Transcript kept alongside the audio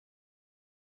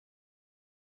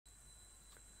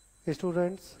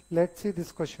Students, let's see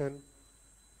this question.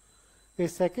 A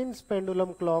second's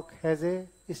pendulum clock has a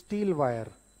steel wire.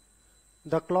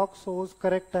 The clock shows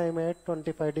correct time at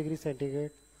 25 degrees centigrade.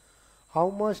 How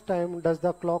much time does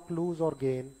the clock lose or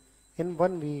gain in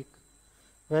 1 week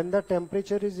when the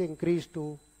temperature is increased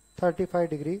to 35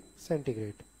 degrees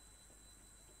centigrade?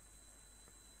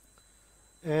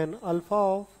 And alpha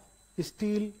of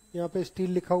steel, यहाँ पे steel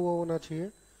लिखा हुआ होना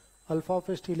चाहिए. Alpha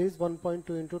of steel is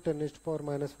 1.2 into 10 raised to power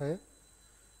minus 5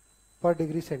 per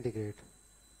degree centigrade.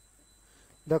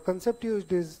 The concept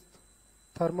used is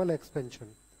thermal expansion.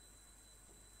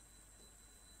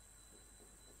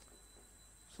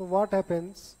 So what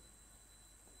happens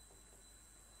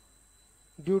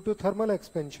due to thermal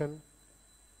expansion?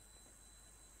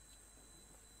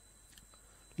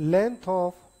 Length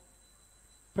of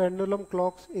pendulum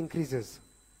clocks increases.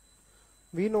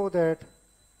 We know that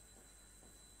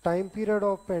time period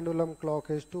of pendulum clock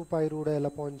is 2 pi root L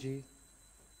upon G.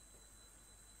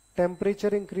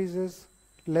 Temperature increases,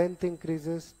 length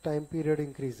increases, time period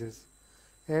increases,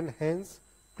 and hence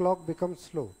clock becomes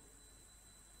slow.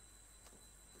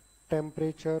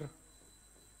 Temperature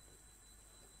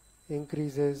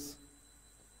increases,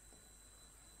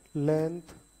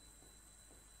 length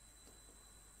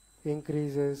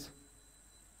increases,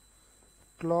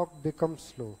 clock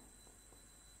becomes slow.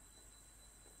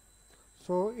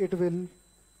 So it will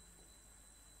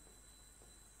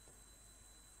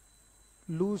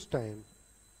lose time.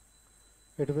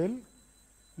 It will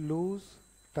lose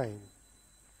time.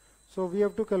 So we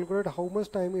have to calculate how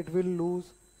much time it will lose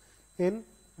in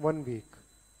 1 week.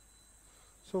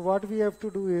 So what we have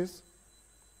to do is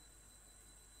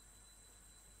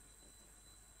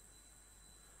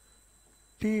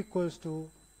T equals to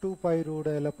 2 pi root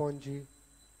L upon G.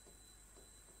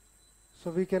 So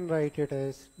we can write it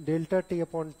as delta T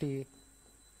upon T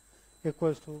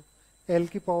equals to L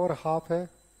की power half है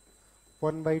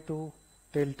 1 by 2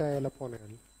 delta L upon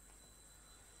L.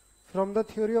 From the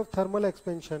theory of thermal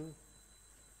expansion,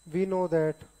 we know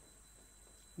that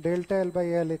delta L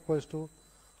by L equals to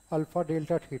alpha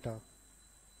delta theta.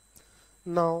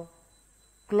 Now,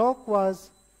 clock was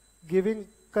giving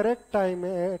correct time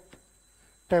at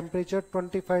temperature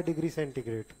 25 degrees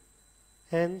centigrade.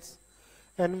 Hence,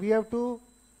 and we have to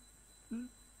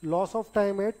loss of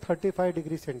time at 35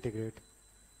 degrees centigrade.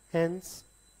 Hence,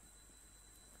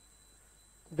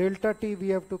 delta T we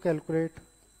have to calculate.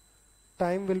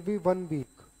 Time will be 1 week.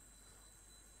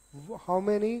 How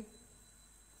many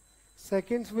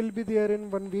seconds will be there in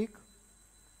 1 week?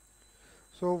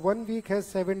 So 1 week has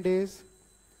 7 days.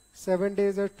 7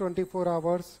 days has 24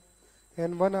 hours,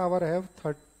 and 1 hour have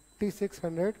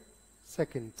 3600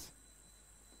 seconds.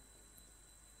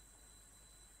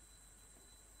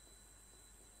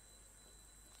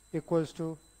 Equals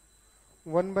to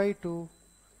 1 by 2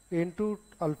 into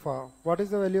alpha. What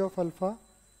is the value of alpha?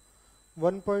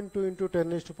 1.2 into 10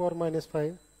 raised to power minus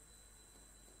 5.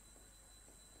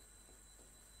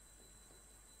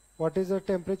 What is the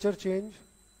temperature change?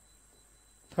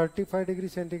 35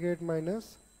 degrees centigrade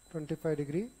minus 25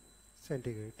 degree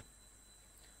centigrade.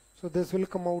 So this will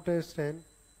come out as 10.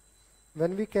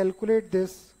 When we calculate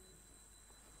this,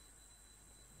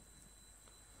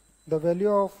 the value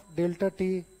of delta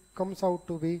T comes out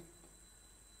to be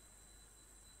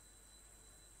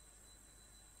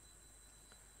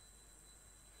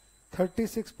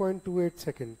 36.28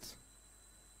 seconds.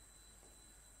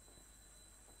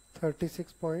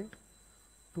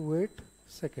 36.28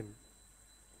 seconds.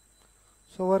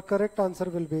 So our correct answer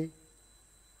will be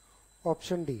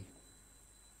option D.